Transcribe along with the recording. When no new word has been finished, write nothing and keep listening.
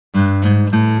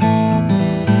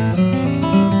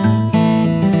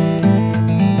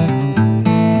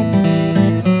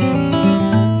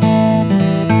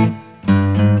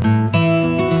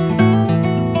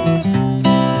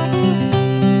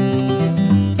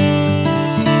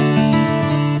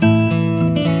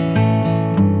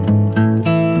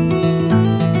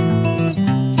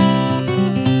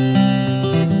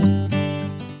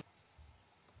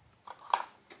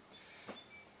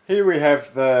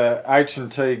have the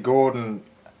HNT Gordon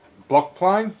block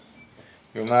plane.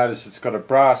 You'll notice it's got a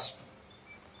brass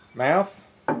mouth,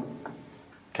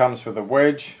 comes with a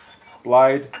wedge,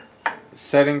 blade, a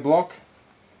setting block,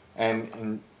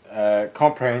 and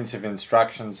comprehensive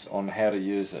instructions on how to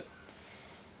use it.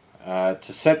 To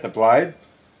set the blade,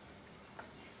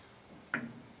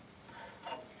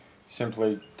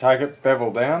 simply take it,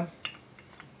 bevel down,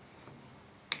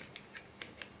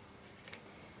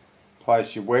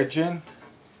 place your wedge in,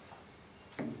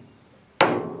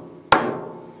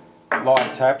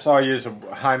 light taps. I use a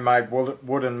homemade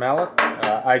wooden mallet.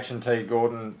 HNT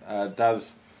Gordon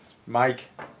does make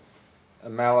a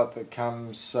mallet that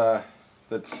comes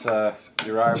that's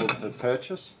you're able to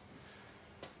purchase.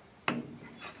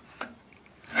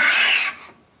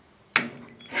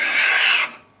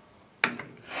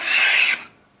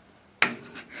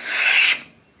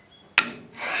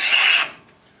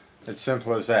 It's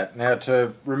simple as that. Now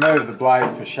to remove the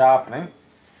blade for sharpening,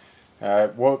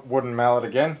 wooden mallet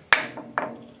again.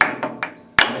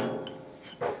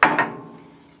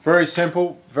 Very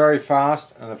simple, very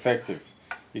fast and effective.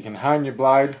 You can hone your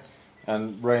blade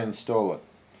and reinstall it.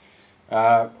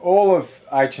 All of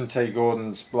HNT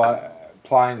Gordon's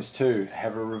planes too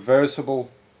have a reversible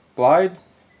blade.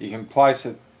 You can place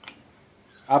it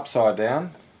upside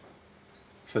down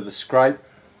for the scrape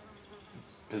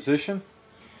position,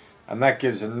 and that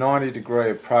gives a 90-degree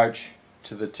approach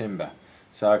to the timber.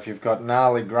 So if you've got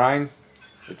gnarly grain,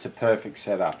 it's a perfect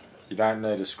setup. You don't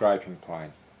need a scraping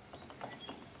plane.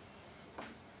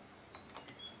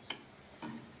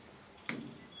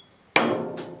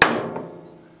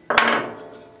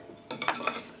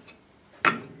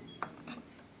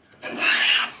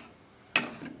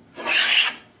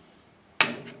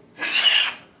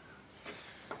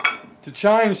 To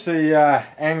change the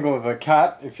angle of the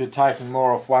cut, if you're taking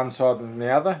more off one side than the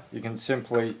other, you can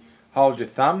simply hold your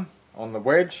thumb on the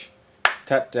wedge,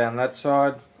 tap down that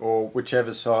side, or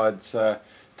whichever side's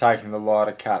taking the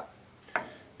lighter cut.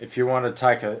 If you want to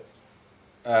take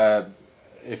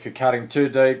if you're cutting too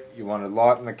deep, you want to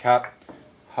lighten the cut,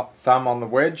 thumb on the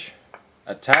wedge,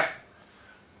 a tap,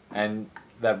 and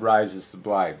that raises the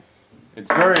blade.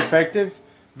 It's very effective,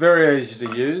 very easy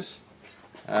to use.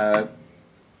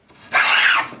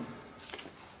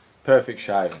 Perfect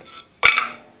shaving.